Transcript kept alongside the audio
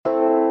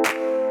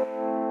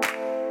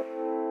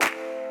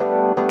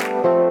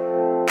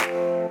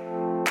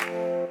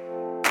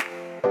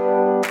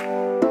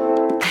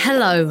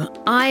Hello,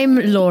 I'm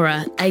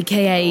Laura,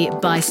 aka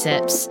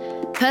Biceps,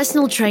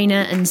 personal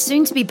trainer and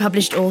soon-to-be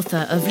published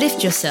author of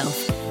Lift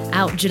Yourself,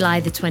 out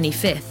July the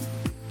 25th.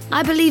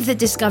 I believe that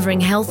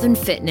discovering health and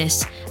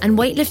fitness, and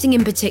weightlifting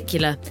in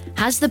particular,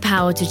 has the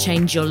power to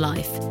change your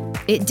life.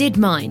 It did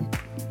mine.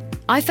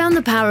 I found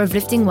the power of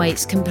lifting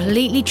weights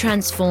completely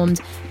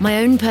transformed my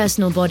own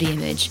personal body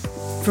image,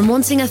 from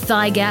wanting a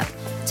thigh gap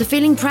to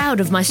feeling proud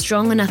of my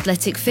strong and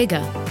athletic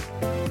figure.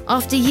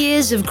 After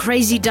years of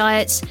crazy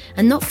diets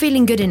and not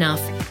feeling good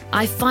enough,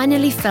 I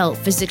finally felt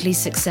physically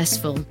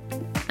successful.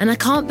 And I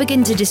can't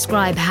begin to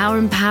describe how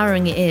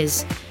empowering it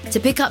is to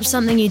pick up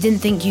something you didn't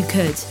think you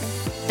could.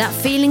 That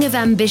feeling of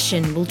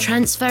ambition will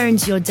transfer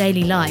into your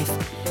daily life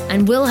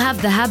and will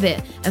have the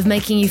habit of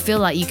making you feel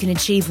like you can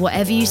achieve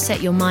whatever you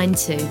set your mind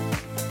to,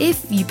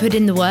 if you put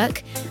in the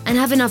work and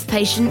have enough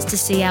patience to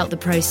see out the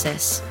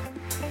process.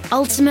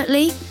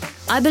 Ultimately,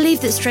 I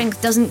believe that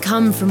strength doesn't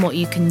come from what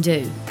you can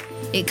do.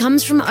 It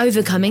comes from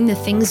overcoming the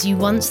things you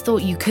once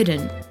thought you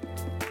couldn't.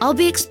 I'll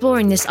be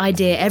exploring this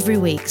idea every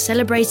week,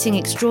 celebrating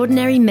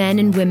extraordinary men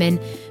and women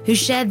who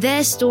share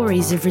their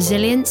stories of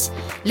resilience,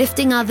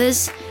 lifting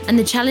others, and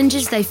the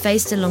challenges they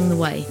faced along the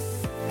way.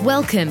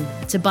 Welcome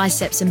to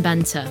Biceps and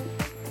Banter.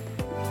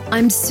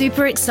 I'm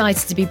super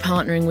excited to be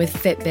partnering with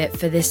Fitbit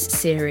for this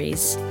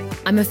series.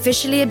 I'm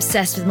officially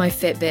obsessed with my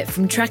Fitbit,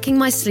 from tracking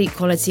my sleep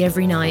quality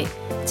every night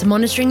to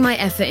monitoring my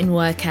effort in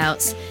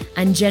workouts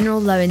and general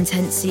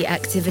low-intensity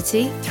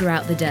activity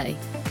throughout the day.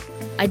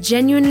 I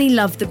genuinely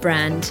love the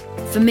brand.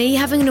 For me,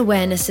 having an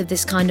awareness of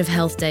this kind of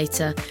health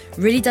data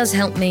really does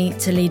help me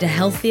to lead a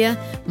healthier,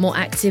 more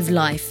active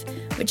life,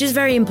 which is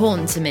very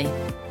important to me.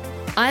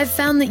 I have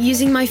found that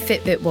using my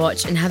Fitbit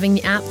watch and having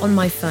the app on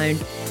my phone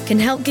can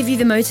help give you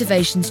the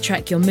motivation to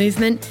track your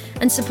movement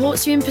and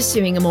supports you in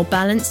pursuing a more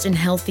balanced and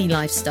healthy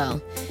lifestyle.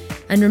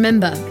 And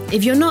remember,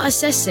 if you're not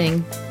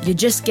assessing, you're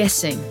just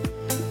guessing.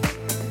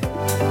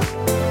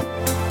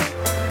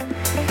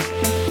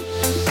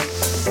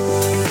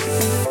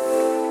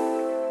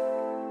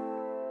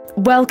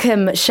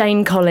 Welcome,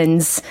 Shane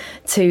Collins,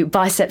 to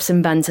Biceps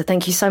and Banter.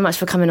 Thank you so much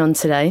for coming on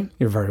today.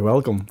 You're very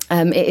welcome.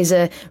 It is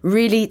a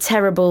really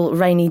terrible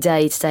rainy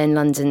day today in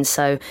London,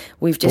 so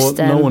we've just...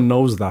 Well, no one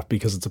knows that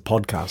because it's a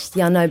podcast.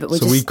 Yeah, I know, but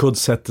we could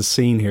set the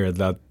scene here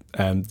that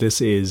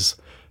this is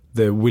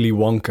the Willy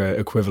Wonka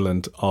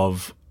equivalent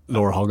of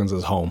Laura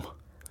Hoggins' home.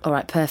 All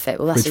right, perfect.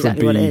 Well, that's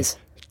exactly what it is.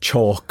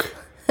 Chalk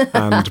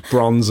and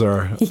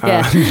bronzer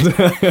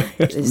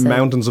and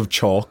mountains of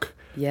chalk.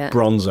 Yeah.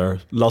 Bronzer,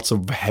 lots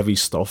of heavy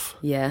stuff.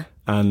 Yeah.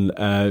 And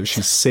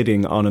she's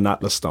sitting on an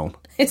Atlas stone.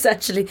 That is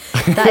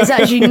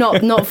actually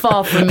not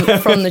far from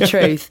the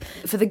truth.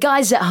 For the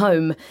guys at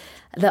home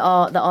that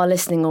are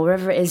listening, or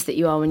wherever it is that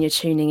you are when you're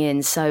tuning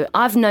in. So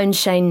I've known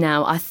Shane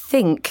now, I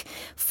think,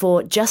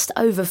 for just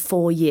over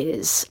 4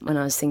 years when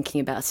I was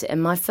thinking about it.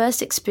 And my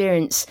first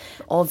experience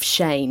of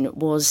Shane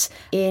was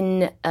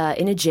in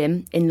a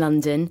gym in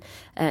London,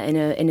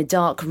 in a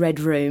dark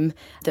red room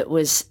that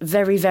was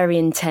very, very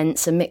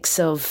intense, a mix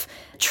of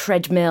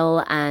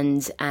treadmill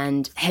and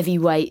heavy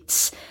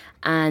weights.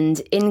 And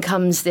in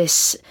comes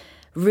this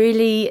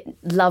really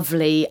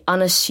lovely,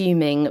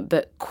 unassuming,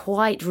 but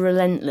quite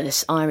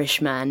relentless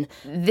Irish man.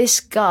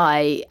 This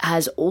guy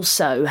has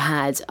also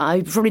had,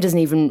 I probably doesn't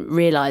even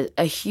realise,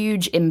 a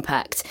huge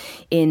impact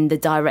in the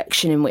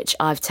direction in which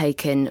I've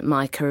taken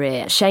my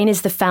career. Shane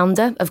is the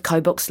founder of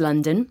Cobox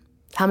London.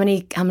 How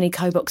many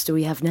Cobox do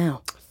we have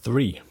now?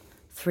 3.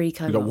 3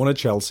 Cobox. We've got one at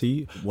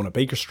Chelsea, one at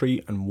Baker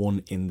Street, and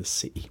one in the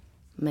city.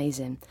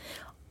 Amazing.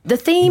 The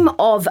theme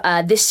of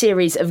this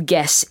series of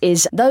guests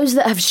is those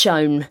that have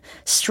shown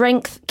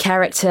strength,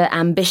 character,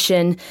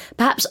 ambition,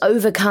 perhaps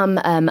overcome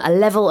a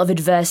level of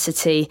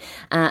adversity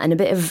and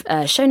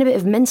shown a bit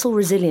of mental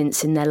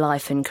resilience in their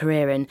life and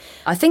career. And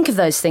I think of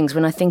those things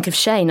when I think of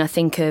Shane. I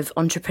think of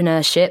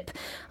entrepreneurship,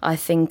 I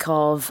think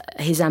of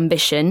his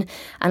ambition,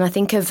 and I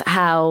think of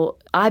how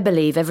I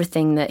believe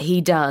everything that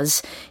he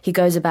does, he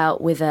goes about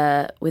with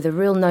a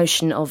real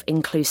notion of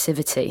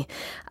inclusivity.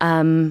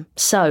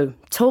 So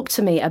talk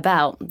to me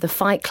about the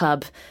Fight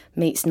Club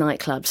meets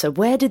nightclub. So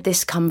where did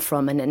this come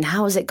from, and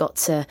how has it got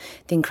to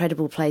the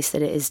incredible place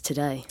that it is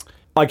today?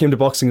 I came to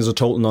boxing as a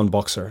total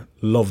non-boxer.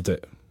 Loved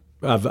it.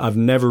 I've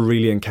never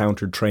really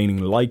encountered training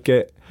like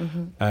it.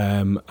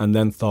 Mm-hmm. And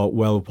then thought,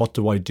 well, what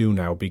do I do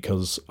now?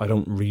 Because I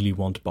don't really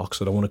want to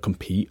box. I don't want to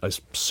compete. I'm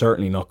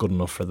certainly not good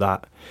enough for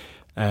that.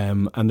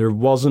 And there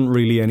wasn't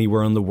really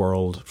anywhere in the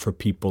world for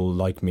people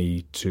like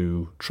me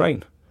to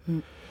train.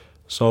 Mm.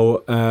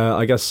 So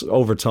I guess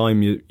over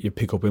time you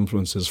pick up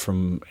influences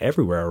from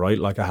everywhere, right?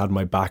 Like I had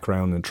my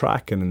background in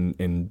track and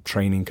in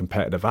training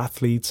competitive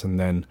athletes, and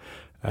then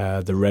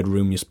the Red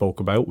Room you spoke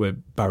about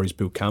with Barry's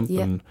Boot Camp.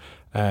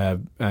 Yeah.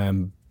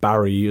 And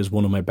Barry is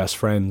one of my best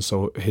friends,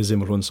 so his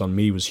influence on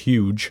me was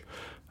huge.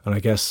 And I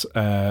guess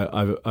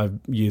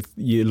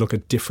you look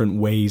at different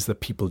ways that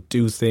people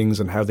do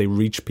things and how they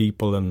reach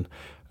people, and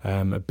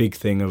a big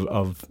thing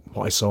of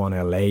what I saw in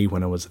LA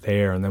when I was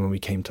there, and then when we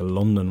came to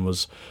London,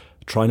 was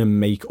trying to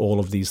make all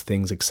of these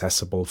things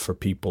accessible for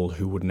people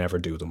who would never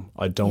do them.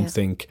 I don't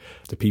think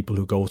the people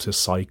who go to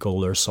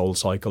Cycle or Soul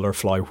Cycle or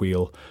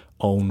Flywheel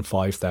own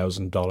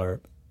 $5,000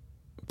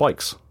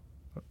 bikes.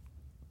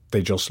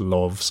 They just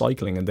love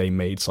cycling, and they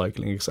made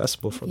cycling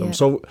accessible for them. Yeah.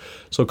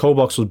 So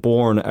Cobox was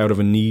born out of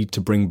a need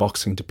to bring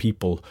boxing to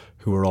people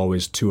who were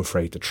always too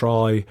afraid to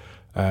try,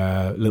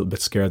 a little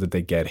bit scared that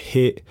they'd get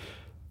hit,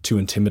 too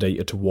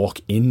intimidated to walk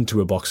into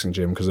a boxing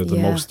gym because it's the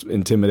most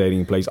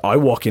intimidating place. I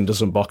walk into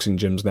some boxing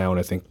gyms now and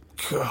I think,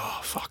 oh,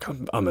 fuck,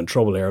 I'm in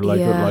trouble here.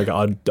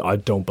 I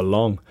don't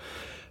belong.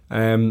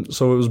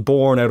 So it was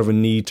born out of a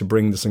need to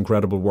bring this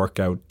incredible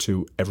workout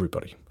to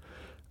everybody.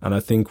 And I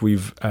think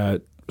we've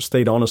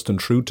stayed honest and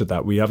true to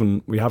that. We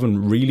haven't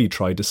really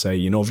tried to say,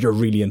 if you're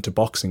really into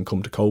boxing,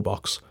 come to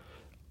Cobox.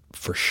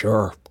 For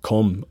sure,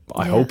 come.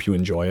 I hope you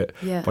enjoy it.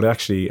 Yeah. But I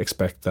actually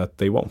expect that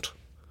they won't.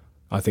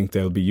 I think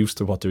they'll be used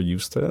to what they're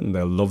used to, and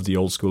they'll love the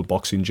old school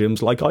boxing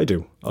gyms like I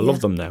do. I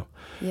love them now.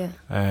 Yeah.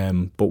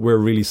 But we're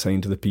really saying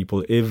to the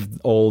people, if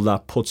all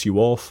that puts you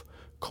off,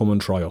 come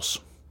and try us.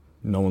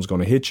 No one's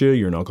going to hit you.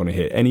 You're not going to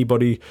hit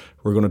anybody.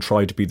 We're going to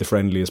try to be the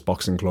friendliest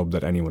boxing club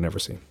that anyone ever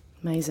seen.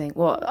 Amazing.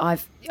 Well,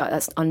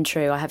 that's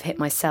untrue. I have hit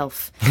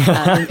myself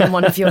in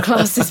one of your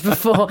classes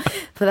before,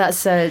 but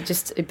that's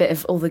just a bit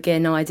of all the gear,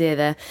 no idea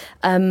there.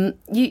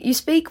 You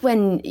speak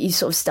when you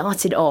sort of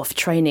started off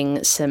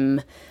training some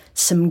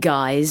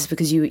guys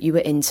because you were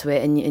into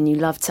it and you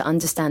loved to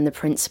understand the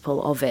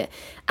principle of it.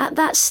 At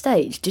that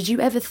stage, did you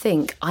ever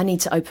think, I need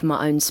to open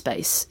my own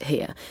space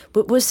here?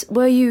 But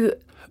were you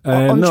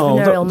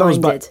entrepreneurial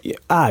minded?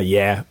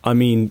 Yeah. I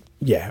mean,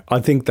 yeah, I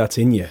think that's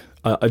in you.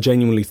 I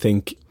genuinely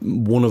think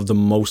one of the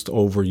most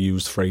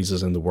overused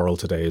phrases in the world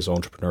today is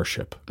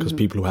entrepreneurship, because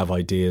people who have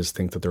ideas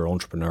think that they're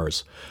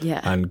entrepreneurs.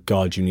 Yeah. And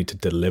God, you need to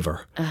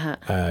deliver.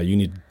 You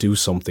need to do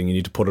something. You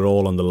need to put it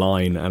all on the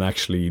line and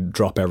actually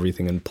drop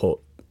everything and put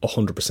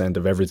 100%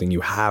 of everything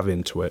you have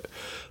into it.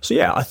 So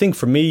yeah, I think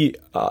for me,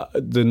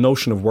 the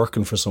notion of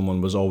working for someone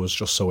was always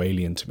just so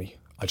alien to me.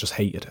 I just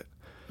hated it.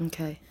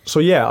 Okay. So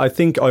yeah, I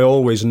think I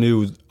always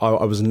knew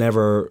I was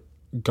never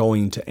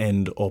going to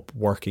end up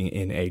working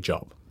in a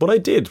job. But I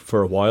did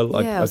for a while.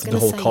 I did the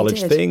whole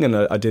college thing, and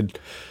I did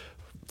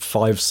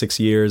 5-6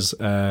 years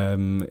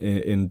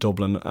in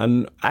Dublin.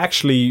 And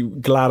actually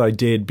glad I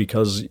did,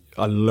 because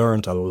I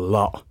learned a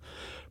lot.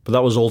 But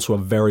that was also a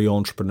very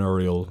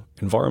entrepreneurial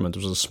environment.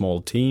 It was a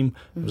small team.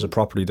 It was a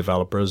property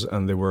developers,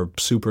 and they were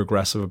super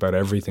aggressive about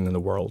everything in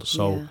the world.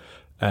 So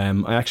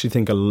I actually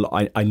think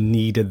I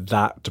needed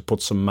that to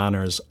put some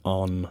manners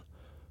on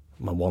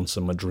my wants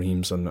and my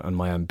dreams and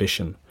my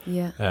ambition.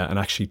 Yeah. And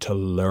actually to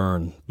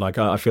learn. Like,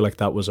 I feel like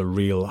that was a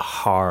real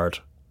hard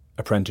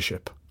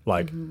apprenticeship.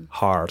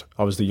 Hard.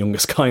 I was the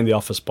youngest guy in the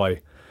office by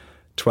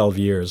 12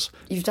 years.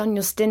 You've done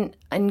your stint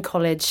in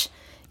college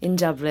in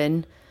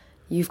Dublin.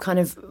 You've kind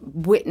of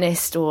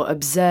witnessed or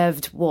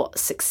observed what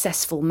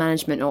successful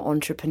management or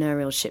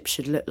entrepreneurship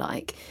should look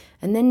like.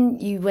 And then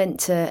you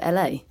went to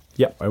LA.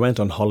 Yeah, I went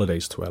on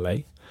holidays to LA.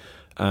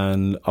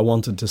 And I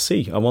wanted to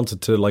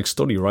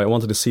study, right? I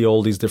wanted to see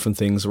all these different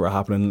things that were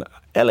happening.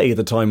 LA at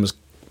the time was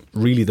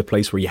really the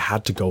place where you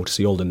had to go to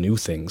see all the new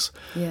things.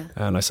 Yeah.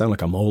 And I sound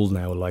like I'm old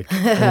now,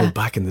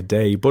 back in the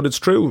day. But it's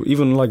true,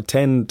 even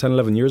 10,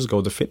 11 years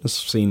ago, the fitness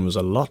scene was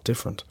a lot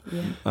different.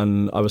 Yeah.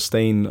 And I was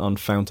staying on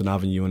Fountain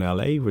Avenue in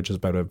LA, which is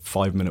about a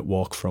 5-minute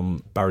walk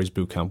from Barry's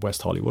Boot Camp,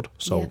 West Hollywood.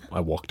 So I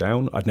walked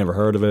down. I'd never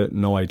heard of it,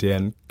 no idea.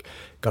 And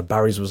God,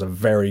 Barry's was a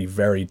very,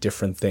 very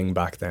different thing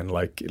back then,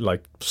 like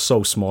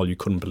so small you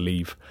couldn't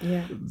believe.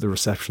 Yeah. The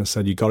receptionist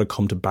said, you got to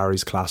come to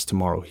Barry's class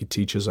tomorrow. He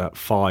teaches at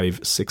 5,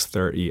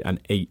 6:30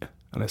 and 8.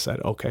 And I said,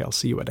 okay, I'll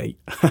see you at 8.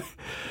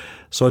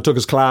 So I took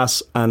his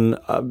class, and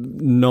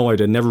no,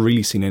 I'd never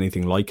really seen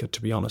anything like it,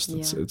 to be honest.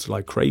 It's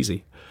like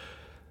crazy.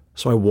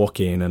 So I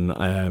walk in,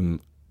 and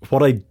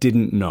what I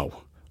didn't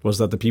know was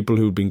that the people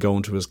who'd been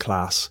going to his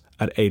class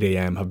at 8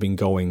 a.m. have been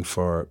going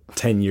for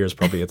 10 years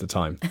probably at the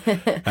time.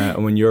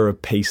 And when you're a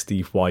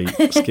pasty, white,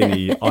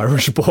 skinny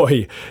Irish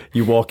boy,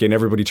 you walk in,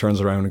 everybody turns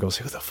around and goes,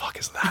 who the fuck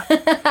is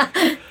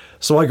that?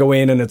 So I go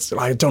in, and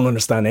I don't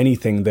understand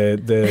anything.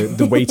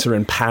 The weights are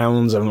in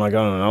pounds. I'm like, I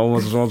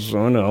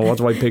don't know, what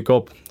do I pick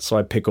up? So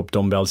I pick up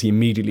dumbbells. He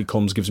immediately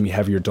comes, gives me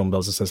heavier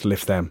dumbbells and says,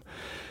 lift them.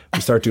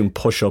 We start doing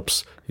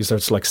push-ups. He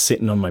starts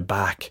sitting on my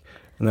back.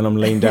 And then I'm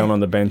laying down on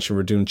the bench, and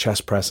we're doing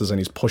chest presses, and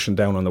he's pushing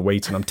down on the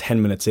weights, and I'm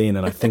 10 minutes in,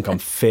 and I think I'm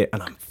fit,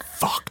 and I'm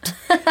fucked.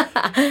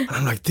 And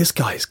I'm like, this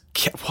guy's,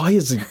 why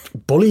is he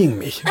bullying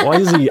me? Why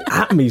is he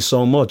at me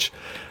so much?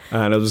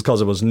 And it was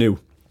because I was new.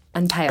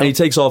 And pale. And he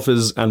takes off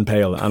and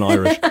pale and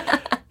Irish.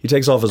 He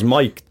takes off his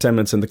mic 10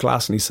 minutes in the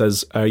class, and he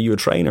says, are you a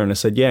trainer? And I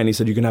said, yeah. And he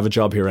said, you can have a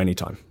job here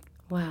anytime.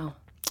 Wow.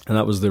 And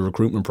that was the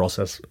recruitment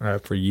process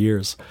for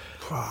years.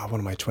 What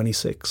am I,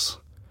 26?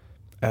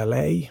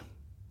 LA?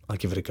 I'll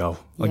give it a go.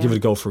 I'll give it a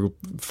go for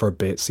a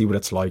bit, see what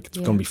it's like. It's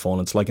going to be fun.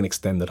 It's like an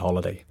extended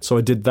holiday. So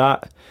I did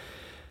that,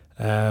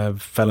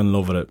 fell in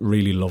love with it,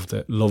 really loved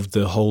it. Loved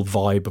the whole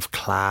vibe of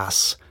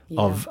class,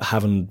 of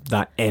having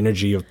that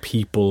energy of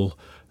people.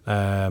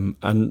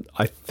 And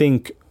I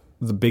think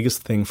the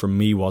biggest thing for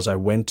me was I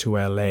went to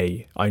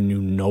LA, I knew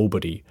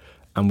nobody,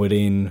 and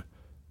within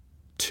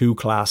 2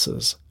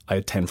 classes, I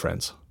had 10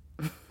 friends.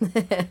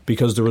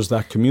 Because there was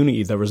that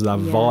community, there was that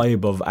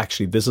vibe of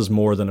actually this is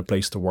more than a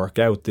place to work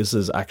out. This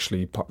is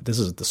actually this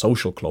is the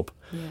social club.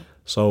 Yeah.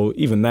 So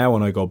even now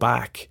when I go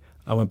back,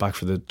 I went back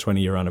for the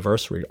 20-year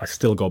anniversary. I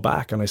still go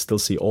back and I still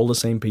see all the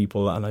same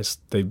people, and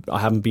I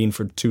haven't been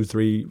for 2,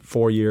 3,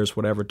 4 years,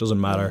 whatever. It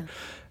doesn't matter.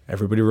 Yeah.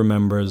 Everybody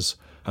remembers,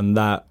 and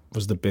that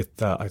was the bit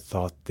that I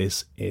thought,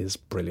 this is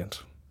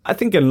brilliant. I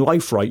think in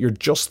life, right, you're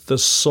just the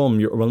sum.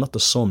 Not the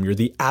sum. You're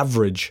the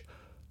average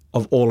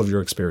of all of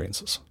your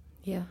experiences.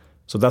 Yeah.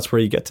 So that's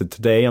where you get to.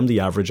 Today, I'm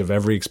the average of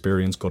every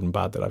experience, good and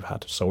bad, that I've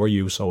had. So are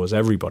you, so is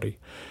everybody.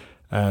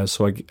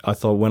 So I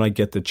thought when I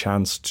get the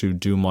chance to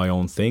do my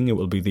own thing, it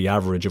will be the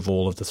average of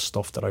all of the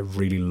stuff that I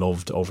really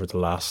loved over the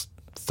last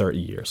 30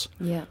 years.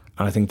 Yeah.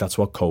 And I think that's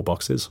what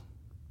Kobox is.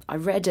 I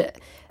read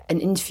an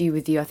interview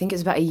with you, I think it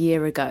was about a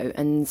year ago,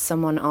 and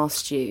someone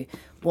asked you,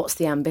 what's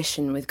the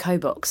ambition with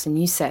Kobox?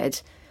 And you said,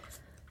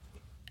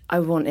 I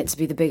want it to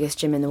be the biggest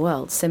gym in the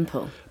world.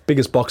 Simple.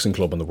 Biggest boxing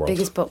club in the world.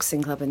 Biggest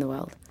boxing club in the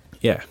world.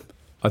 Yeah.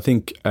 I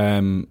think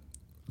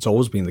it's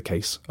always been the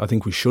case. I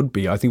think we should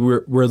be. I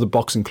think we're the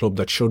boxing club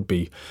that should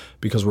be,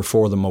 because we're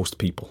for the most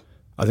people.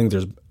 I think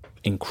there's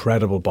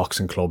incredible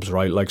boxing clubs,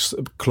 right? Like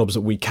clubs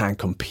that we can't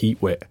compete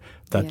with,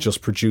 that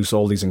just produce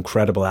all these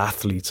incredible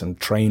athletes and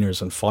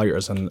trainers and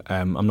fighters. And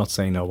I'm not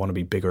saying I want to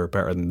be bigger or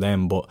better than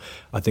them, but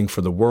I think for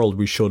the world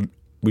we should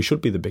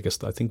be the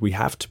biggest. I think we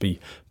have to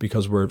be,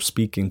 because we're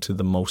speaking to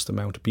the most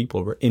amount of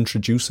people. We're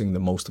introducing the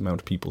most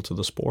amount of people to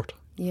the sport.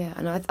 Yeah,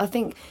 and I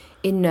think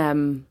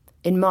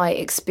in my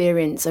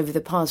experience over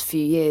the past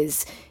few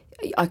years,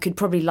 I could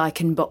probably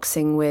liken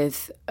boxing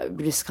with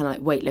just kind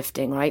of like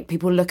weightlifting, right?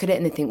 People look at it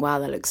and they think, wow,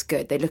 that looks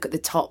good. They look at the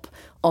top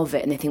of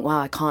it and they think, wow,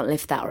 I can't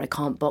lift that, or I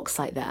can't box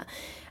like that.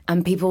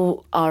 And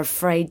people are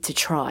afraid to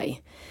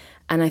try.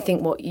 And I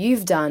think what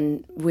you've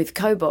done with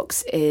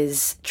Kobox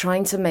is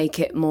trying to make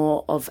it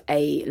more of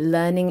a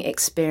learning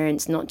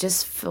experience, not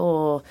just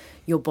for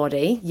your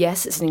body.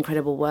 Yes, it's an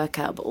incredible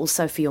workout, but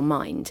also for your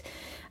mind.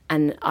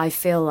 And I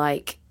feel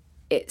like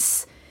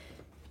it's,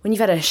 when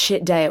you've had a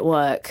shit day at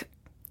work,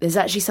 there's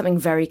actually something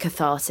very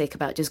cathartic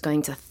about just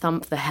going to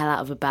thump the hell out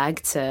of a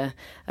bag to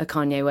a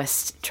Kanye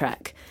West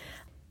track.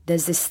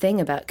 There's this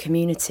thing about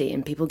community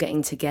and people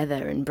getting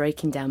together and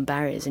breaking down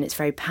barriers, and it's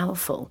very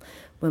powerful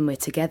when we're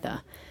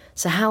together.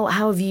 So how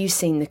have you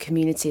seen the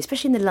community,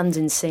 especially in the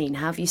London scene,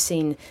 how have you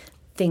seen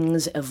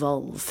things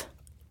evolve?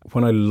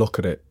 When I look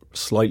at it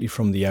slightly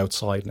from the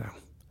outside now,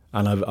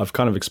 and I've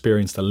kind of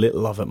experienced a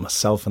little of it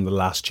myself in the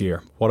last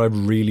year, what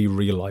I've really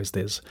realised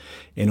is,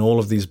 in all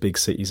of these big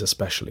cities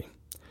especially,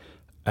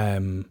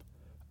 and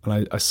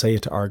I say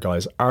it to our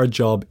guys, our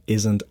job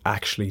isn't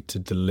actually to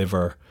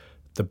deliver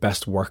the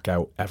best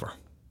workout ever.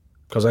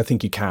 Because I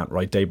think you can't,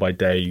 right? Day by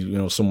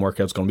day, some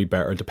workout's going to be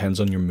better. It depends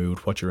on your mood,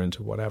 what you're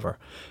into, whatever.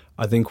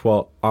 I think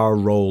what our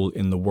role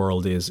in the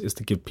world is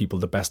to give people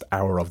the best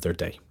hour of their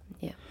day.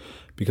 Yeah.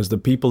 Because the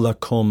people that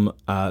come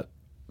at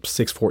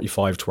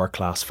 6:45 to our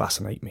class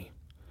fascinate me,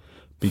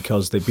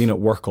 because they've been at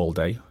work all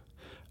day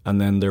and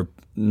then they're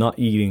not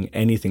eating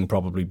anything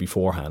probably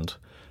beforehand.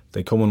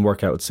 They come and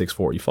work out at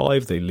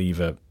 6:45, they leave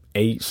at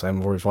 8,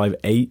 7:45,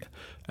 8,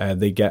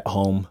 they get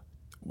home.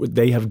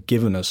 They have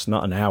given us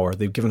not an hour,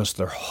 they've given us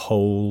their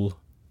whole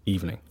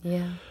evening.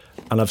 Yeah.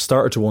 And I've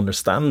started to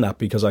understand that,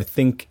 because I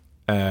think,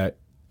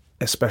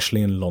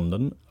 especially in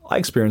London, I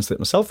experienced it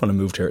myself when I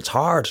moved here. It's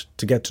hard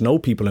to get to know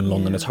people in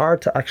London. It's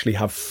hard to actually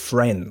have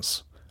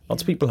friends.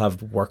 Lots of people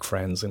have work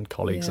friends and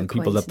colleagues and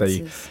people that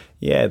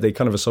they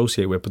kind of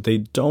associate with, but they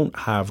don't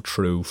have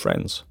true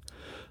friends.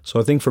 So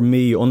I think for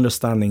me,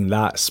 understanding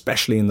that,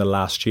 especially in the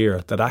last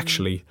year, that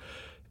actually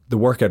the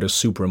workout is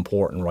super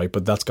important, right?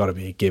 But that's got to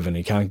be a given.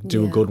 You can't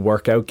do a good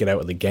workout, get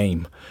out of the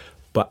game.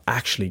 But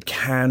actually,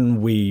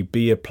 can we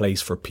be a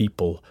place for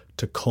people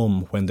to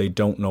come when they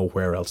don't know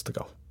where else to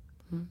go?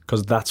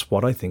 Because that's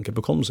what I think it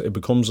becomes. It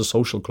becomes a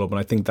social club, and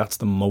I think that's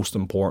the most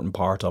important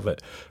part of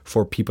it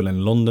for people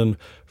in London,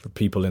 for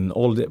people in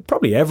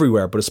probably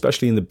everywhere, but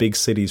especially in the big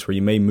cities where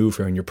you may move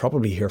here and you're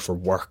probably here for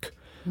work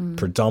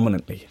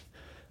predominantly.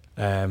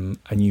 And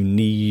you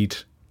need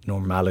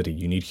normality.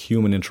 You need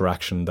human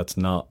interaction that's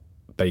not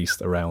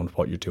based around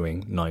what you're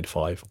doing 9 to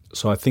 5.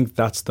 So I think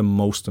that's the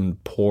most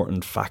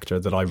important factor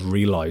that I've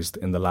realised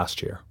in the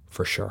last year,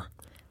 for sure.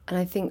 And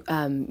I think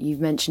you've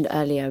mentioned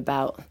earlier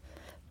about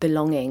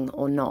belonging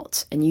or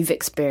not, and you've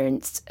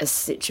experienced a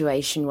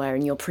situation where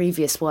in your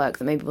previous work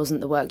that maybe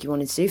wasn't the work you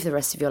wanted to do for the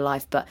rest of your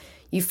life, but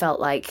you felt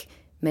like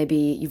maybe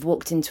you've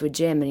walked into a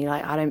gym and you're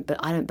like, I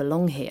don't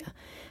belong here.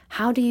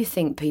 How do you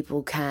think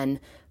people can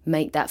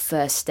make that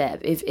first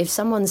step? If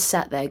someone's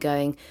sat there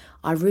going,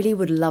 I really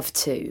would love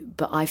to,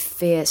 but I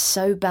fear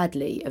so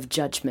badly of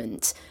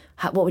judgment,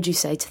 what would you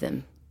say to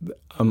them?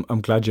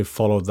 I'm glad you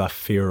followed that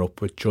fear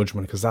up with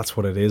judgment, because that's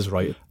what it is,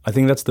 right? I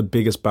think that's the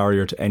biggest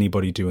barrier to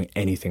anybody doing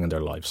anything in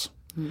their lives.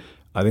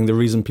 I think the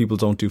reason people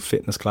don't do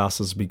fitness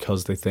classes is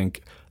because they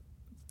think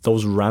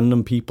those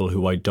random people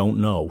who I don't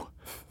know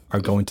are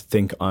going to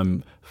think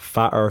I'm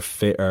fatter,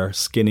 fitter,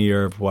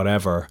 skinnier,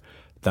 whatever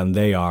than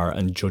they are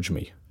and judge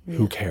me. Yeah.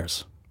 Who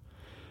cares?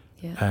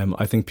 Yeah.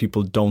 I think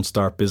people don't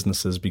start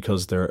businesses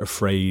because they're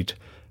afraid,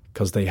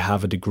 because they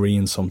have a degree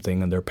in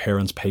something and their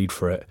parents paid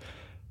for it,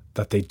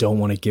 that they don't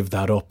want to give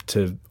that up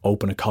to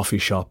open a coffee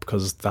shop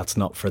because that's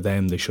not for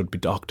them. They should be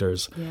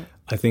doctors. Yeah.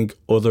 I think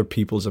other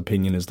people's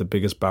opinion is the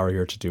biggest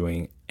barrier to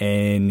doing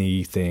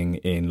anything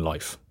in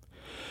life.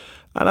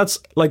 And that's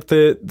like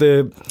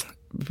the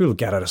people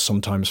get at us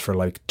sometimes for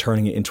like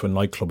turning it into a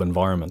nightclub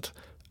environment.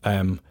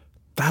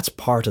 That's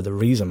part of the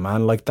reason,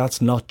 man. Like,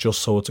 that's not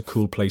just so it's a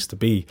cool place to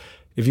be.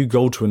 If you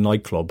go to a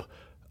nightclub,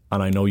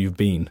 and I know you've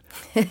been,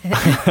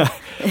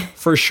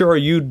 for sure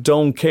you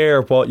don't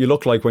care what you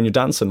look like when you're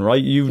dancing,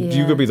 right?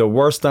 You could be the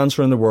worst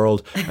dancer in the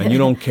world and you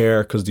don't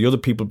care because the other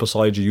people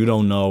beside you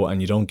don't know and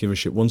you don't give a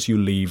shit. Once you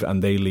leave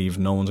and they leave,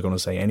 no one's going to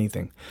say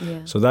anything. Yeah.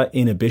 So that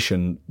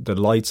inhibition, the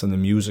lights and the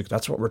music,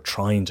 that's what we're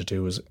trying to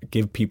do, is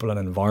give people an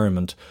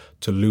environment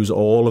to lose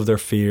all of their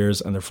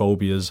fears and their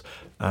phobias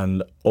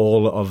and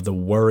all of the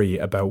worry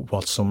about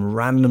what some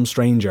random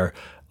stranger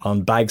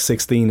on bag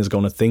 16 is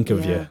going to think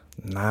of you.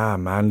 Nah,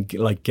 man,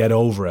 like, get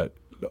over it.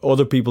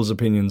 Other people's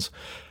opinions.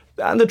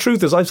 And the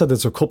truth is, I've said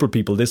this to a couple of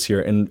people this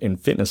year in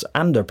fitness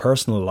and their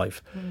personal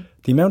life.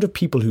 The amount of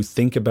people who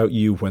think about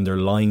you when they're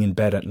lying in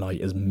bed at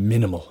night is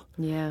minimal.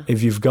 Yeah.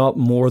 If you've got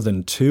more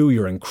than two,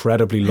 you're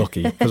incredibly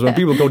lucky. Because when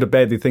people go to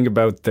bed, they think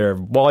about their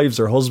wives,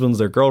 their husbands,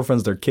 their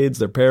girlfriends, their kids,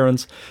 their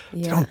parents.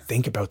 Yeah. They don't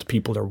think about the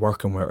people they're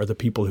working with or the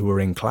people who are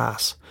in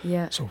class.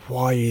 Yeah. So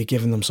why are you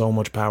giving them so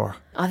much power?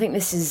 I think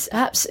this is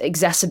perhaps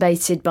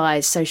exacerbated by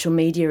social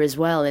media as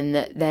well, in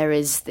that there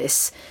is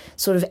this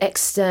sort of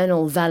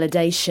external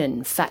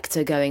validation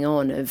factor going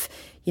on of,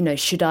 you know,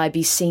 should I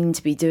be seen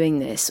to be doing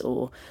this,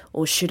 or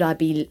should I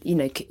be, you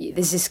know,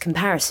 there's this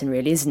comparison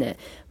really, isn't it?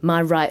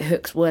 My right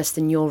hook's worse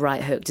than your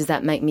right hook. Does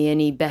that make me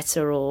any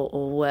better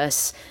or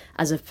worse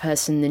as a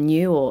person than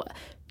you? Or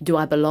do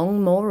I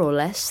belong more or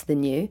less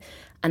than you?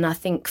 And I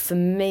think for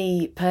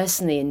me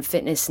personally in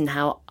fitness and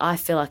how I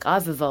feel like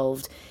I've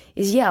evolved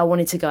is, I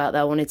wanted to go out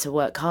there, I wanted to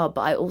work hard,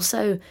 but I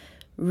also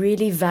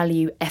really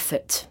value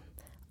effort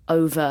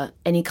over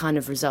any kind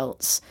of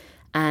results.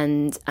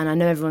 And I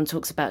know everyone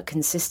talks about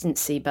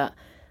consistency, but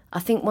I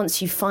think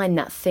once you find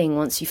that thing,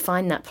 once you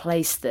find that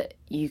place that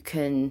you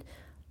can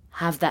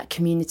have that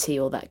community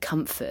or that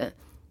comfort,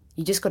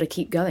 you just got to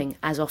keep going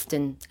as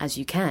often as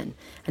you can.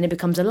 And it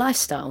becomes a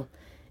lifestyle.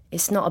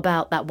 It's not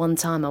about that one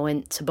time I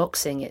went to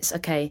boxing. It's,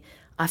 okay,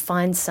 I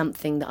find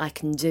something that I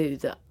can do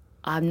that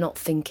I'm not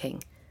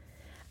thinking.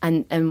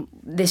 And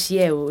this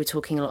year we were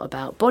talking a lot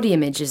about body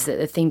image, is that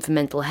the theme for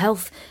Mental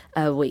Health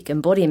Week,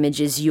 and body image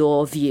is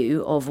your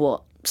view of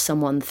what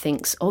someone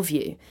thinks of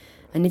you.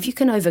 And if you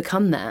can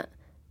overcome that,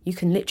 you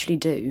can literally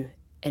do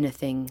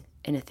anything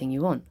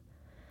you want.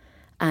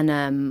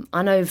 And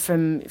I know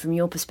from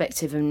your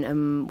perspective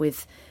and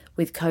with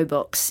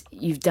CoBox,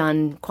 you've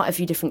done quite a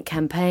few different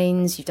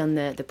campaigns. You've done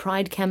the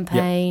Pride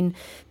campaign.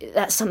 Yep.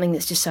 That's something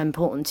that's just so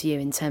important to you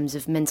in terms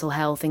of mental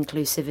health,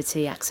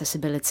 inclusivity,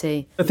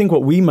 accessibility. I think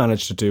what we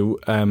managed to do,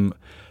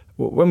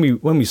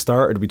 when we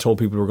started, we told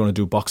people we were going to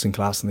do a boxing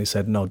class, and they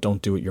said, no,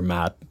 don't do it, you're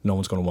mad. No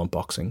one's going to want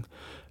boxing.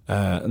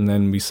 And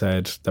then we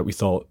said that we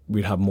thought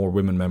we'd have more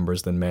women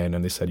members than men,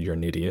 and they said, you're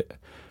an idiot.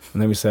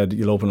 And then we said,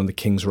 you'll open on the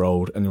King's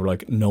Road, and they were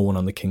like, no one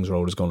on the King's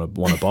Road is going to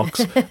want a box.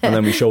 And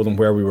then we showed them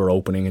where we were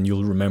opening, and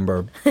you'll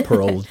remember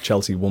poor old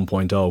Chelsea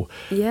 1.0.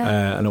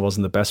 Yeah. And it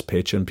wasn't the best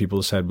pitch, and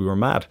people said we were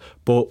mad.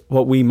 But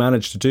what we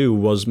managed to do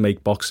was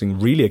make boxing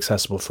really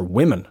accessible for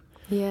women.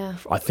 Yeah.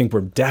 I think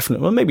we're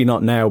definitely, well, maybe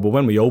not now, but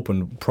when we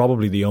opened,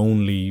 probably the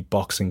only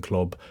boxing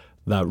club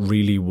that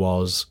really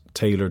was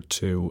tailored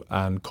to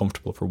and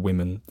comfortable for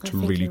women to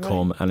really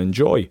come and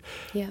enjoy.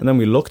 Yeah. And then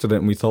we looked at it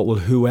and we thought, well,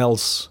 who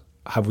else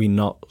have we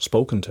not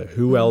spoken to?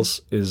 Who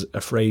else is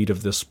afraid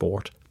of this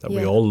sport that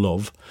we all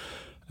love?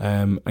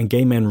 And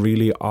gay men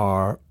really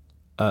are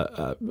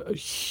a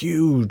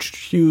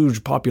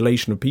huge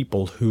population of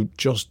people who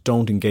just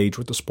don't engage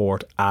with the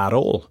sport at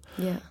all.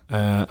 Yeah.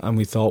 And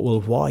we thought,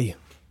 well, why?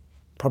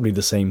 Probably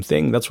the same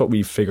thing. That's what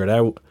we figured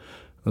out.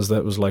 Was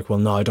that was like, well,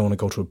 no, I don't want to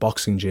go to a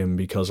boxing gym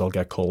because I'll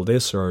get called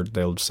this, or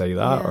they'll say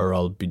that, or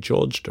I'll be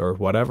judged, or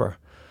whatever.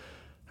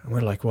 And we're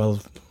like, well,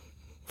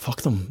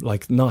 fuck them.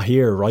 Like, not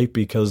here, right?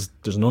 Because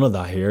there's none of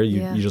that here.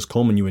 You just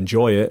come and you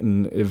enjoy it.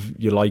 And if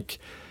you like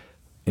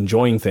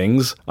enjoying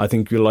things, I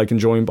think you'll like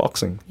enjoying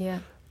boxing. Yeah.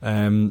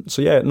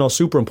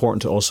 Super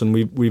important to us. And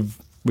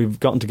we've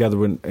gotten together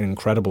with an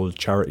incredible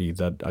charity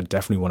that I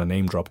definitely want to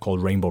name drop,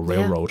 called Rainbow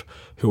Railroad,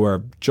 who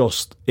are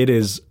just, it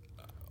is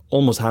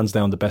almost hands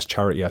down the best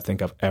charity I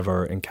think I've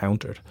ever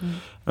encountered.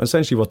 And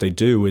essentially what they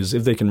do is,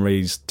 if they can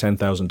raise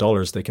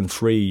 $10,000, they can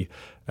free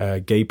a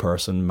gay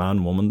person,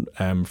 man, woman,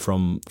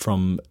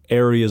 from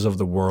areas of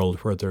the world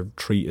where they're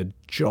treated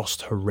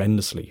just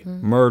horrendously.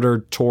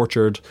 Murdered,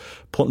 tortured,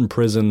 put in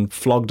prison,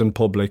 flogged in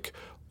public,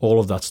 all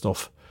of that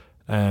stuff.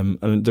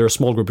 And they're a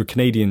small group, of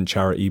Canadian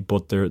charity,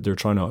 but they're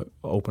trying to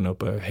open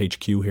up a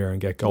HQ here and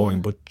get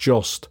going. But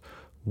just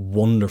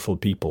wonderful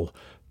people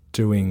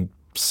doing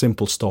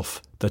simple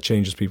stuff that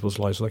changes people's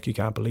lives like you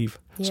can't believe.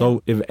 Yeah.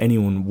 So if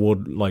anyone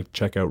would like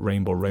check out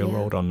Rainbow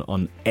Railroad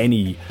on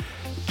any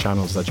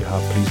channels that you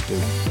have, please do.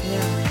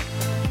 Yeah.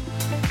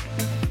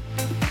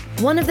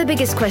 One of the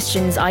biggest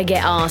questions I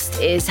get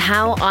asked is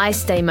how I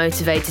stay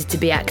motivated to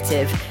be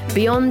active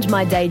beyond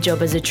my day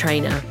job as a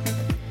trainer.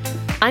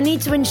 I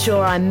need to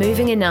ensure I'm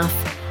moving enough,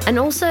 and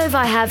also if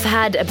I have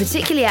had a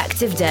particularly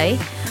active day,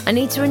 I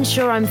need to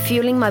ensure I'm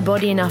fueling my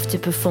body enough to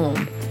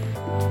perform.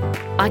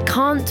 I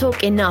can't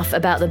talk enough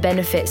about the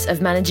benefits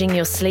of managing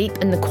your sleep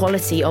and the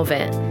quality of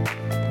it.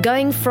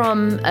 Going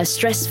from a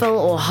stressful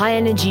or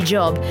high-energy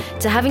job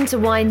to having to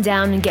wind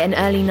down and get an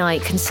early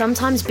night can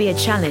sometimes be a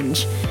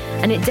challenge,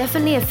 and it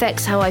definitely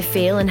affects how I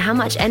feel and how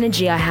much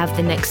energy I have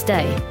the next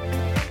day.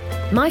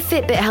 My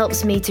Fitbit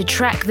helps me to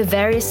track the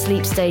various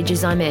sleep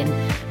stages I'm in,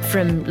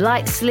 from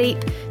light sleep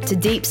to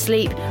deep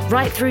sleep,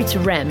 right through to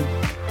REM.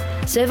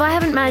 So if I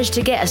haven't managed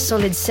to get a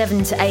solid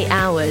 7 to 8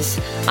 hours,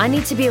 I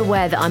need to be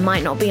aware that I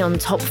might not be on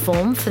top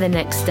form for the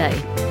next day.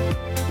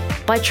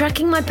 By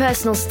tracking my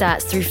personal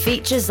stats through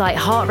features like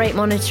heart rate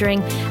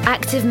monitoring,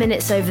 active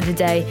minutes over the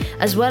day,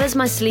 as well as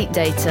my sleep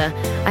data,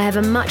 I have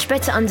a much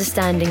better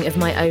understanding of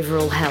my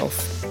overall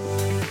health.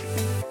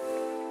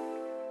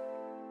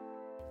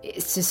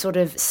 It's to sort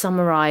of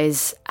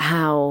summarise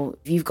how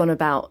you've gone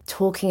about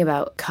talking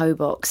about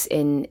Kobox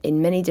in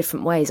many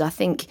different ways. I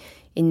think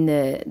in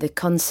the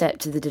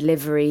concept of the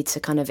delivery to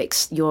kind of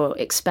your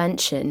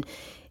expansion,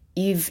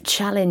 you've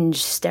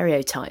challenged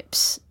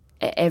stereotypes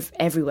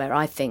everywhere,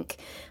 I think.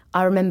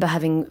 I remember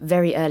having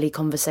very early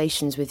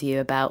conversations with you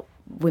about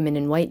women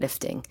in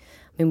weightlifting.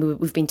 I mean,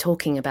 we've been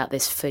talking about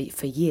this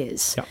for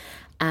years. Yeah.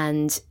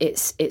 And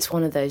it's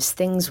one of those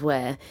things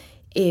where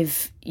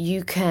if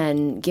you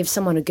can give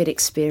someone a good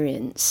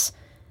experience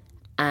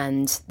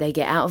and they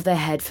get out of their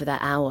head for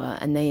that hour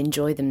and they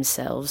enjoy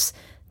themselves,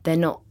 they're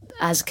not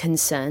as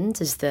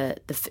concerned as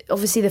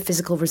obviously the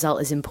physical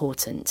result is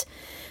important.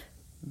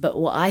 But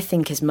what I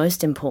think is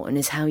most important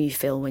is how you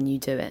feel when you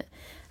do it.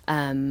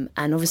 And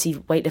obviously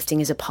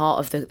weightlifting is a part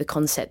of the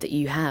concept that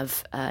you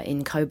have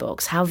in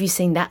Kobox. How have you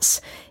seen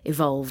that's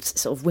evolved,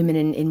 sort of women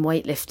in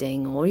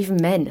weightlifting or even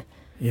men?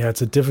 Yeah,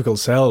 it's a difficult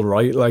sell,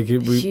 right? Like, I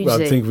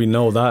think we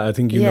know that. I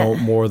think you know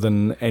more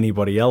than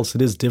anybody else.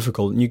 It is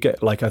difficult. And you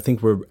get, like, I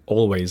think we're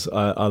always,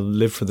 I'll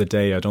live for the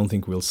day. I don't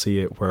think we'll see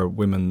it where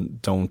women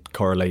don't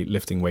correlate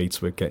lifting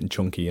weights with getting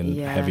chunky and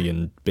heavy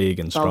and big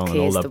and strong bulky and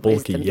all that.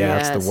 Bulky,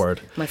 that's the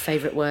word. My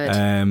favourite word.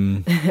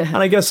 And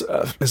I guess,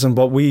 listen,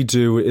 what we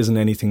do isn't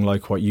anything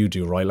like what you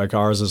do, right? Like,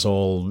 ours is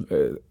all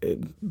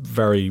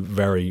very,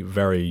 very,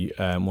 very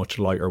much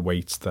lighter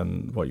weights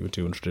than what you would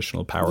do in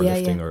traditional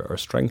powerlifting or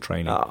strength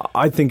training.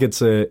 I think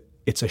it's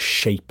a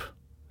shape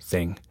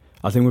thing.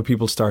 I think when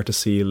people start to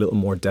see a little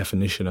more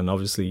definition, and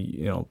obviously,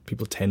 you know,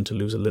 people tend to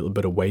lose a little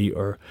bit of weight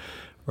or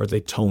they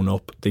tone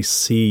up, they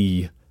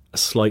see a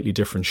slightly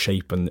different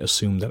shape and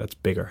assume that it's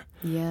bigger.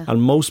 Yeah.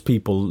 And most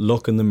people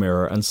look in the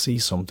mirror and see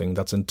something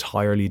that's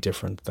entirely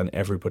different than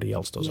everybody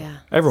else does it.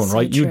 Everyone, so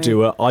right? true. You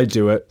do it, I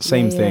do it,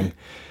 same thing.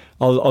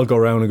 I'll go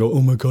around and go,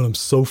 oh my God, I'm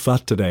so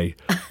fat today.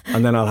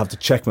 And then I'll have to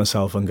check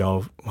myself and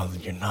go, well,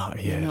 you're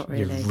not. Yeah, not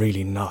really. You're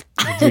really not.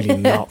 You're really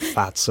not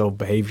fat, so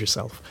behave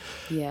yourself.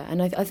 Yeah,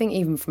 and I think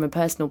even from a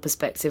personal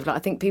perspective, like I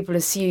think people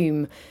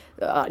assume,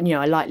 I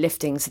like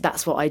lifting, so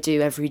that's what I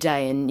do every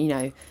day.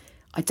 And,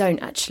 I don't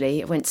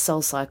actually. I went to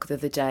Soul Cycle the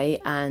other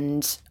day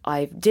and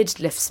I did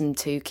lift some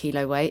 2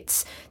 kilo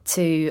weights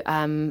to,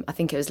 I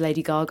think it was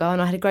Lady Gaga,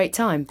 and I had a great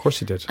time. Of course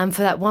you did. And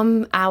for that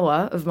 1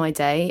 hour of my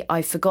day,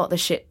 I forgot the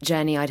shit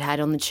journey I'd had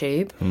on the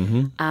tube.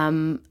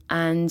 Mm-hmm.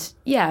 And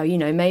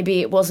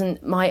maybe it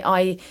wasn't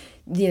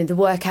the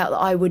workout that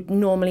I would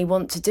normally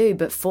want to do,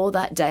 but for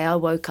that day I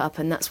woke up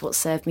and that's what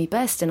served me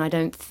best. And I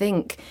don't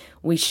think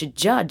we should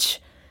judge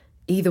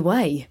either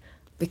way,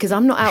 because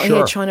I'm not out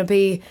here trying to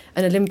be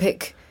an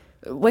Olympic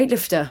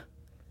weightlifter.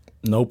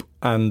 Nope.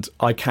 And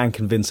I can't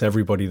convince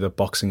everybody that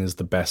boxing is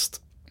the best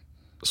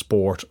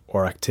sport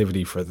or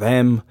activity for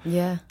them.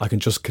 Yeah. I can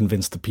just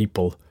convince the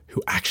people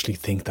who actually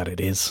think that it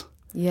is.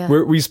 Yeah.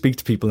 We speak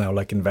to people now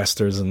like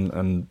investors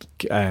and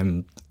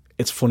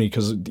it's funny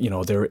because,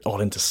 they're all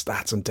into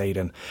stats and data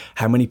and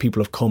how many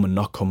people have come and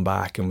not come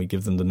back, and we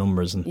give them the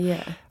numbers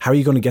and how are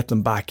you going to get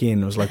them back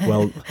in? I was like,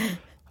 well,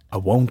 I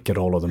won't get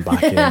all of them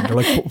back in. They're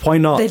like, why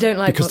not? They don't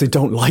like because they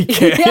don't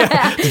like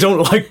it. They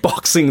don't like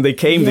boxing. They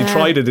came, they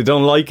tried it, they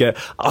don't like it.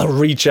 I'll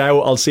reach out,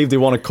 I'll see if they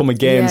want to come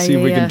again, see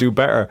if we can do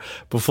better.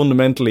 But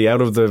fundamentally,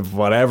 out of the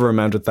whatever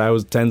amount of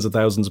tens of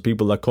thousands of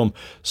people that come,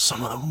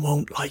 some of them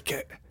won't like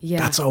it.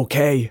 Yeah. That's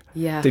okay.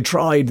 Yeah. They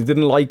tried, they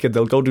didn't like it,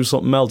 they'll go do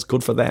something else.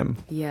 Good for them.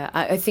 Yeah,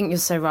 I think you're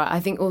so right. I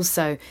think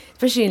also,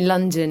 especially in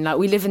London, like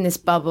we live in this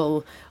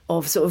bubble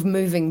of sort of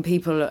moving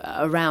people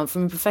around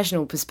from a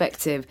professional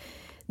perspective.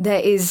 There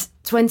is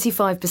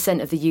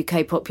 25% of the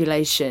UK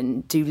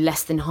population do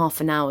less than half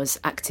an hour's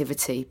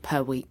activity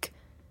per week.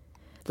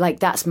 Like,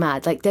 that's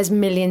mad. Like, there's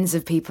millions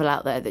of people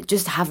out there that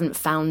just haven't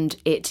found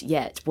it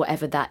yet,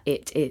 whatever that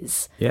it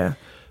is. Yeah.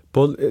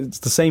 But it's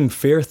the same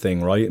fear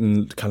thing, right?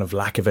 And kind of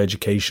lack of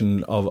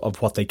education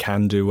of what they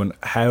can do and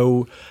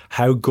how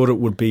good it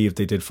would be if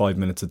they did 5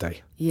 minutes a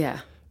day.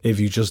 Yeah. If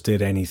you just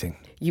did anything.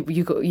 You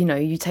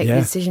take the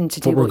decision to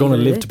do but we're what going to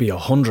you live do. to be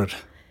 100.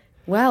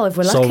 Well, if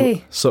we're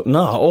lucky. So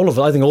no,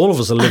 I think all of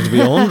us will live to be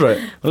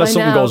 100. Unless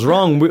something goes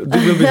wrong, we'll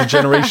be the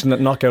generation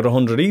that knock out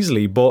 100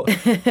 easily. But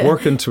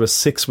working to a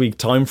 6-week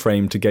time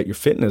frame to get your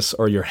fitness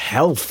or your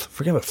health,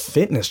 forget about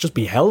fitness, just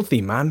be healthy,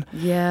 man.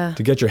 Yeah.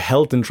 To get your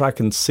health in track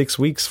in 6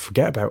 weeks,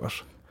 forget about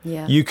it.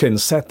 Yeah. You can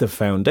set the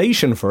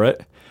foundation for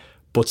it,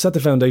 but set the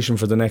foundation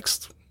for the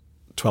next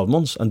 12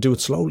 months and do it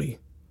slowly.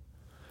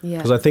 Yeah.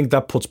 Because I think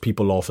that puts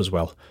people off as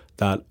well.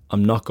 That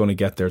I'm not going to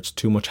get there. It's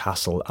too much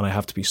hassle and I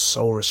have to be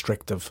so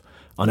restrictive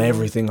on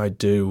everything I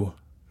do.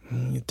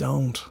 You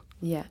don't.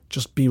 Yeah.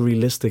 Just be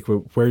realistic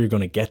with where you're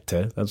going to get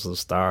to. That's the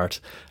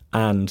start.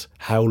 And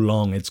how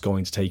long it's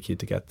going to take you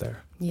to get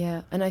there.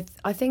 Yeah. And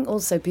I think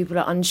also people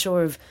are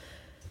unsure of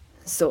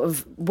sort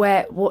of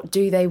what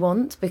do they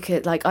want?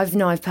 Because like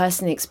I've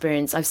personally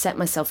experienced, I've set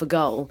myself a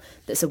goal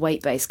that's a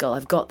weight-based goal.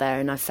 I've got there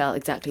and I felt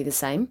exactly the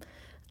same.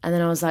 And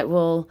then I was like,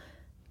 well,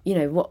 you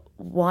know,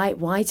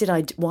 why did I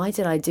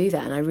do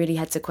that? And I really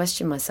had to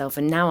question myself.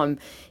 And now I'm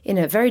in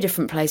a very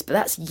different place, but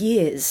that's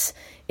years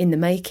in the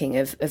making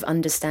of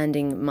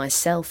understanding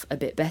myself a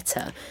bit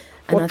better.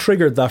 And what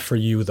triggered that for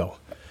you though?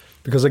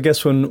 Because I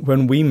guess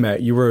when we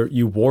met, you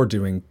were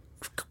doing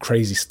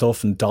crazy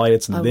stuff and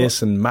diets and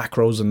and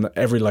macros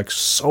and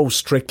so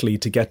strictly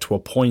to get to a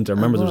point. I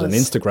remember there was an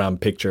Instagram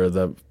picture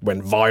that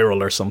went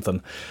viral or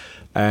something.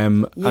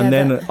 And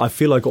then I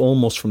feel like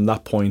almost from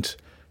that point,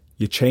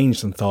 you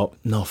changed and thought,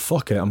 no,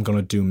 fuck it, I'm going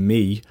to do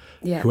me.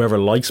 Yeah. Whoever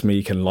likes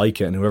me can like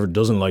it and whoever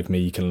doesn't like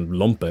me can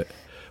lump it.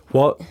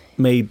 What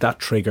made that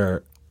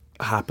trigger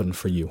happen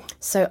for you?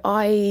 So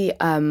I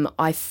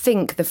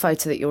think the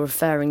photo that you're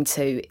referring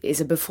to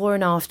is a before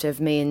and after of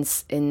me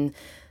in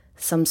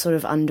some sort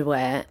of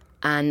underwear,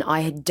 and I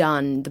had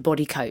done the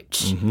Body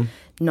Coach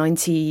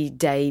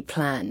 90-day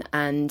plan,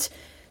 and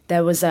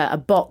there was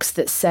a box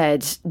that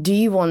said, do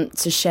you want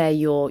to share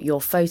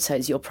your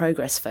photos, your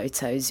progress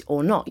photos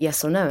or not?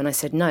 Yes or no? And I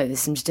said, no, I'm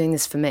just doing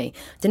this for me.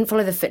 Didn't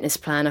follow the fitness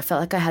plan. I felt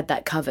like I had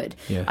that covered.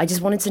 Yeah. I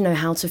just wanted to know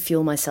how to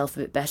fuel myself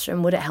a bit better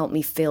and would it help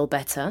me feel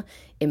better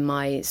in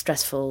my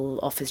stressful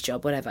office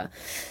job, whatever.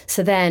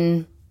 So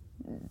then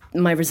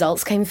my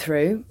results came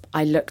through.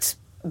 I looked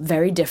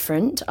very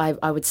different,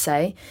 I would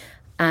say.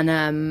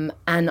 And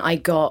I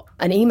got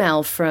an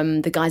email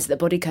from the guys at the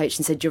Body Coach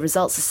and said, your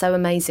results are so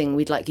amazing,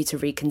 we'd like you to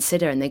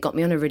reconsider. And they got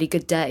me on a really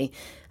good day.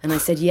 And I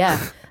said,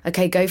 yeah,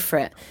 okay, go for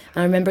it.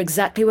 And I remember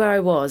exactly where I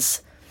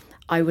was.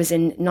 I was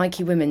in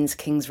Nike Women's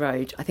Kings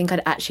Road. I think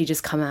I'd actually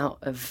just come out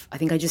of, I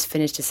think I just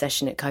finished a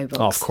session at Cobox.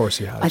 Oh, of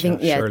course you had. I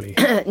think, surely.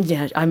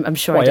 Yeah, I'm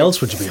sure I did. Why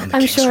else would you be on the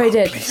I'm Kings sure Road,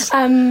 I did. Please?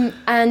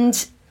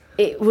 And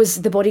it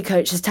was the Body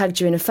Coach has tagged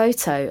you in a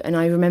photo. And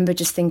I remember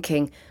just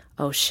thinking,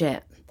 oh,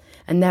 shit.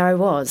 And there I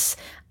was.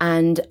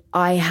 And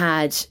I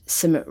had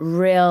some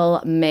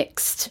real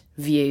mixed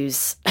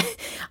views.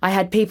 I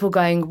had people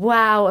going,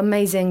 wow,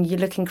 amazing, you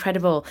look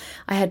incredible.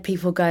 I had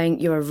people going,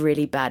 you're a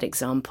really bad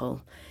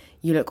example.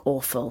 You look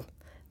awful.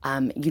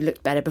 You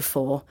looked better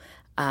before.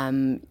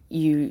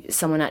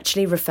 Someone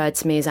actually referred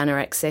to me as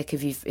anorexic.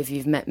 If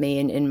you've met me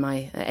in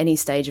my any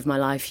stage of my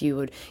life, you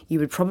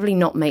would probably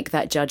not make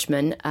that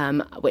judgment,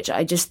 which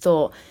I just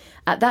thought,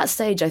 at that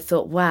stage, I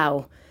thought,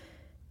 wow,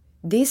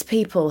 these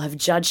people have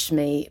judged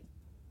me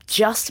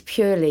just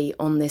purely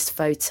on this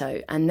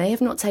photo, and they have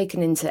not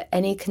taken into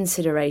any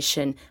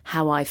consideration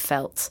how I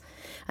felt.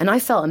 And I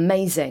felt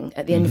amazing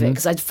at the end of it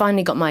because I'd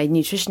finally got my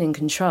nutrition in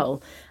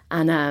control.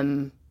 And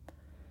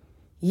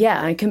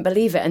I couldn't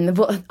believe it. And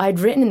what I'd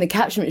written in the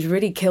caption, which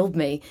really killed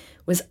me,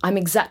 was I'm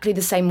exactly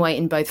the same weight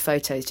in both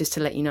photos, just to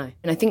let you know.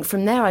 And I think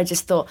from there I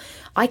just thought,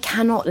 I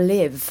cannot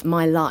live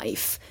my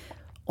life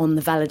on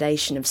the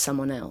validation of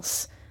someone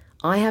else.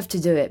 I have to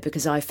do it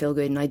because I feel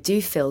good, and I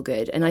do feel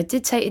good. And it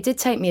did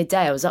take me a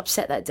day. I was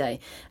upset that day,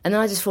 and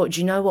then I just thought,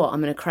 do you know what? I'm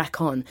going to crack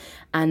on.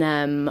 And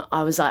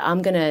I was like,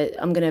 I'm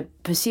gonna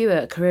pursue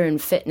a career in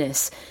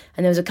fitness.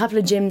 And there was a couple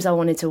of gyms I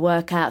wanted to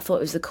work at. I thought it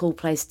was the cool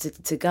place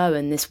to go.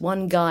 And this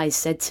one guy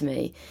said to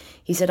me,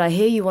 he said, I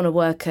hear you want to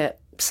work at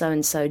so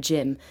and so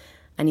gym,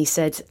 and he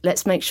said,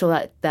 let's make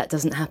sure that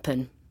doesn't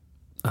happen.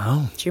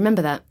 Oh, do you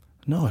remember that?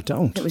 No, I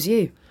don't. It was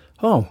you.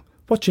 Oh.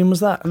 What gym was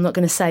that? I'm not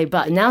going to say,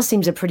 but now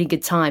seems a pretty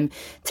good time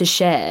to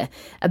share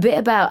a bit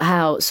about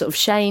how sort of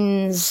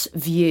Shane's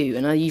view,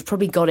 and you've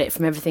probably got it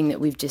from everything that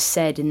we've just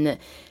said, in that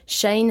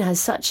Shane has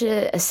such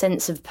a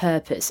sense of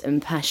purpose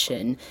and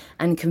passion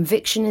and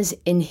conviction as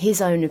in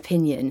his own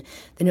opinion,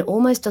 then it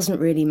almost doesn't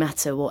really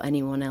matter what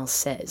anyone else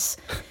says.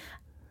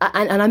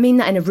 And I mean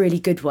that in a really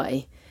good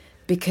way,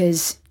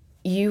 because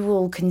you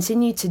will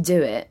continue to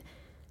do it,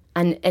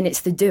 and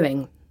it's the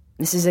doing.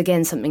 This is,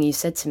 again, something you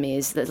said to me,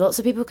 is that lots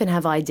of people can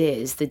have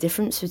ideas. The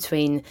difference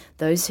between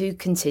those who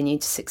continue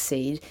to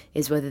succeed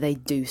is whether they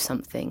do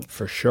something.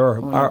 For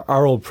sure.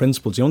 Our old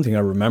principles, the only thing I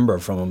remember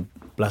from him,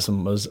 bless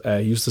him, was he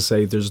used to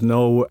say there's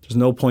no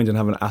point in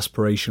having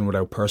aspiration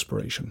without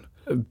perspiration.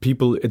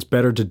 people, it's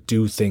better to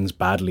do things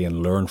badly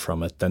and learn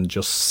from it than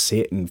just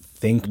sit and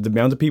think. The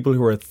amount of people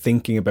who are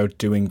thinking about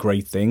doing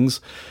great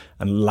things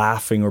and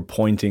laughing or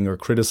pointing or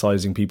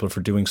criticizing people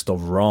for doing stuff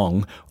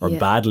wrong or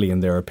badly in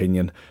their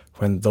opinion,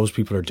 when those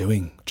people are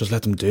doing, just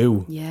let them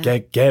do.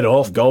 Get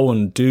off, go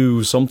and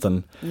do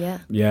something.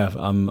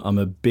 I'm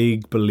a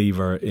big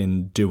believer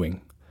in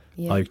doing.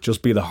 Like,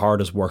 just be the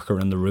hardest worker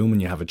in the room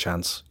and you have a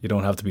chance. You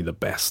don't have to be the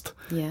best.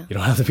 You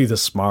don't have to be the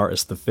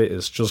smartest, the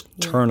fittest. Just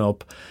turn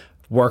up,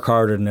 work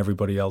harder than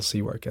everybody else,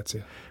 see where it gets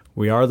you.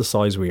 We are the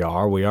size we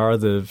are. We are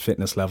the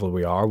fitness level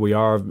we are. We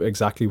are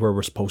exactly where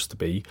we're supposed to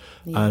be.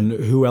 And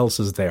who else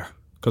is there?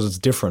 Because it's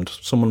different.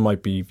 Someone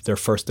might be their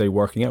first day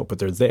working out, but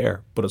they're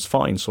there. But it's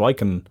fine. So I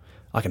can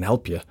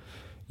help you.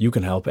 You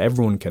can help.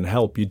 Everyone can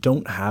help. You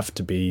don't have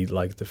to be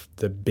like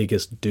the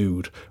biggest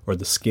dude or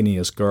the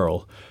skinniest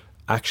girl.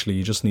 Actually,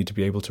 you just need to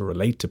be able to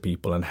relate to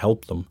people and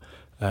help them.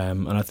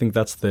 And I think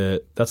that's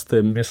the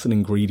missing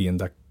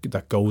ingredient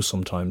that goes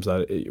sometimes.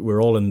 That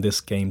we're all in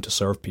this game to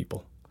serve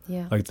people.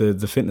 Like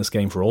the fitness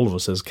game for all of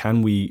us is,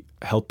 can we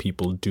help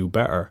people do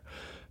better?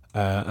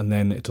 And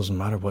then it doesn't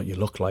matter what you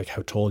look like,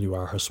 how tall you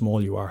are, how small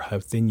you are, how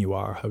thin you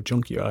are, how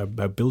junky you are,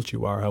 how built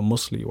you are, how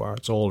muscly you are.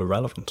 It's all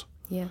irrelevant.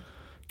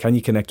 Can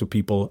you connect with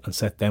people and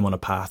set them on a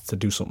path to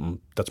do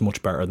something that's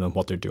much better than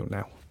what they're doing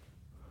now?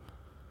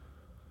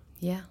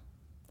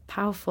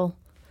 Powerful.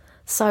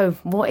 So,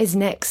 what is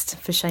next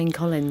for Shane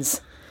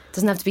Collins?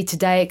 Doesn't have to be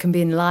today, it can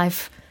be in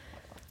life.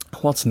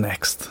 What's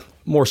next?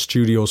 More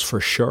studios for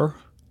sure.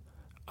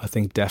 I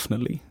think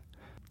definitely.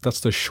 That's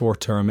the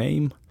short-term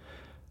aim.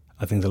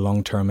 I think the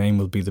long-term aim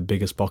will be the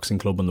biggest boxing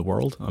club in the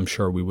world. I'm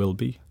sure we will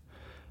be.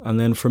 And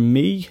then for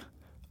me,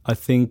 I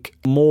think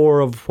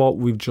more of what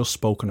we've just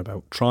spoken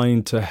about,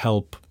 trying to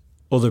help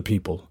other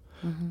people.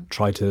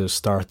 Try to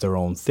start their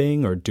own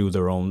thing or do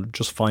their own,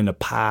 just find a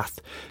path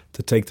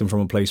to take them from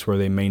a place where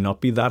they may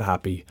not be that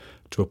happy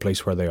to a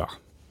place where they are.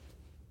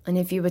 And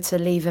if you were to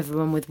leave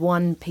everyone with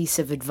one piece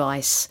of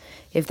advice,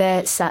 if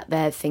they're sat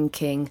there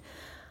thinking,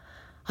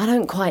 I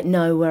don't quite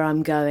know where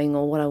I'm going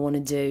or what I want to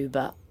do,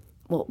 but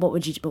what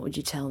would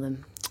you tell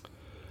them?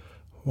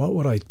 What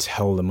would I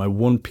tell them? My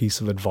one piece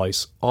of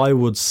advice, I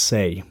would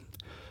say,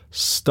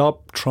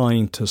 stop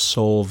trying to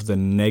solve the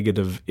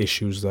negative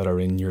issues that are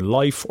in your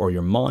life or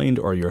your mind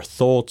or your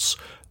thoughts,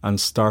 and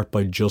start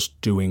by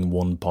just doing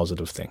one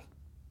positive thing.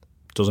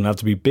 It doesn't have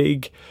to be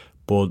big,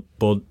 but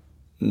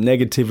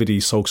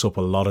negativity soaks up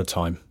a lot of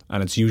time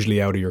and it's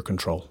usually out of your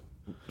control.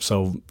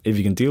 So if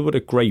you can deal with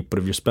it, great. But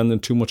if you're spending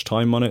too much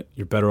time on it,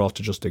 you're better off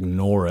to just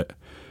ignore it.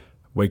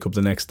 Wake up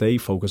the next day,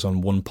 focus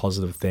on one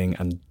positive thing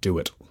and do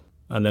it.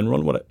 And then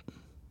run with it.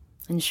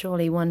 And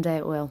surely one day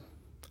it will.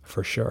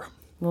 For sure.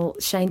 Well,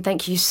 Shane,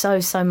 thank you so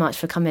much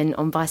for coming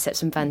on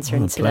Biceps and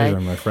Bantering today.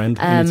 Pleasure, my friend.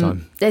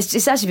 Anytime.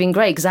 It's actually been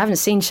great because I haven't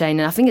seen Shane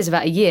in I think it's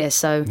about a year.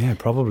 So yeah,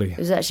 probably. It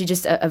was actually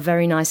just a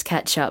very nice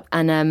catch up.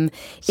 And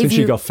since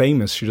she got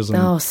famous, she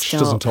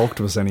doesn't talk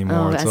to us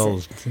anymore.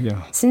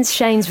 Since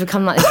Shane's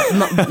become like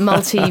this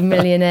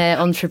multi-millionaire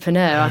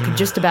entrepreneur, I could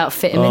just about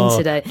fit him in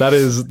today. That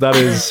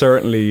is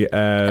certainly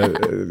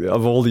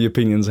of all the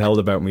opinions held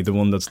about me, the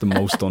one that's the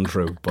most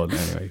untrue. But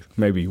anyway,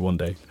 maybe one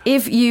day.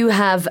 If you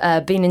have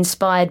been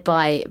inspired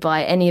by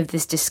any of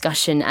this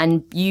discussion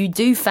and you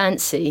do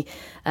fancy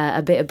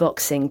a bit of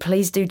boxing,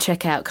 please do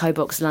check out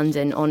Cobox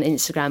London on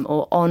Instagram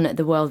or on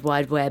the World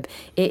Wide Web.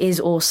 It is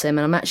awesome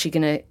and I'm actually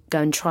going to go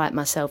and try it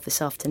myself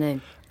this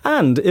afternoon.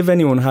 And if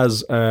anyone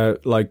has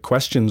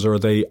questions or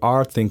they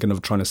are thinking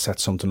of trying to set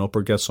something up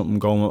or get something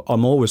going,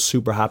 I'm always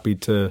super happy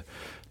to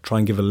try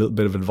and give a little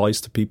bit of advice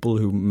to people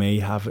who may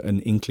have an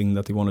inkling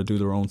that they want to do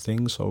their own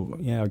thing. So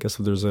yeah, I guess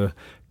if there's a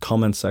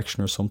comment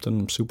section or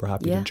something, I'm super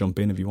happy to jump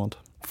in if you want.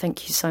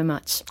 Thank you so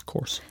much. Of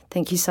course.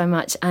 Thank you so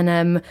much.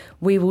 And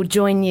we will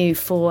join you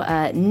for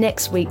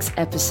next week's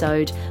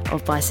episode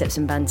of Biceps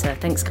and Banter.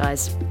 Thanks,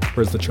 guys.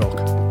 Where's the chalk?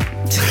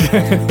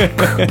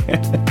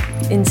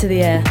 Into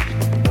the air.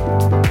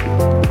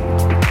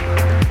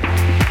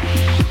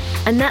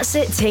 And that's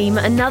it, team.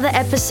 Another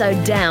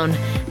episode down.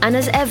 And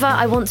as ever,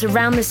 I want to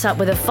round this up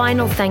with a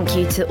final thank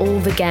you to all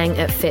the gang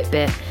at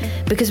Fitbit.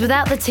 Because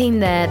without the team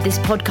there, this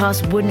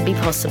podcast wouldn't be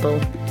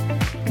possible.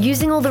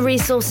 Using all the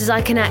resources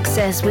I can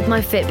access with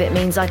my Fitbit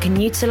means I can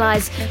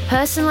utilise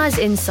personalised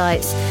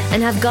insights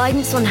and have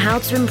guidance on how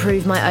to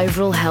improve my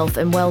overall health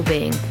and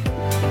well-being.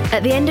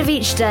 At the end of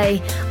each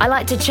day, I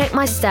like to check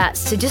my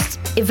stats to just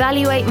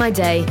evaluate my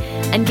day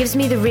and gives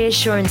me the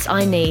reassurance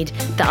I need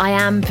that I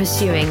am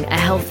pursuing a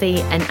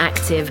healthy and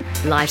active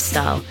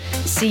lifestyle.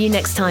 See you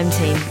next time,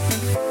 team.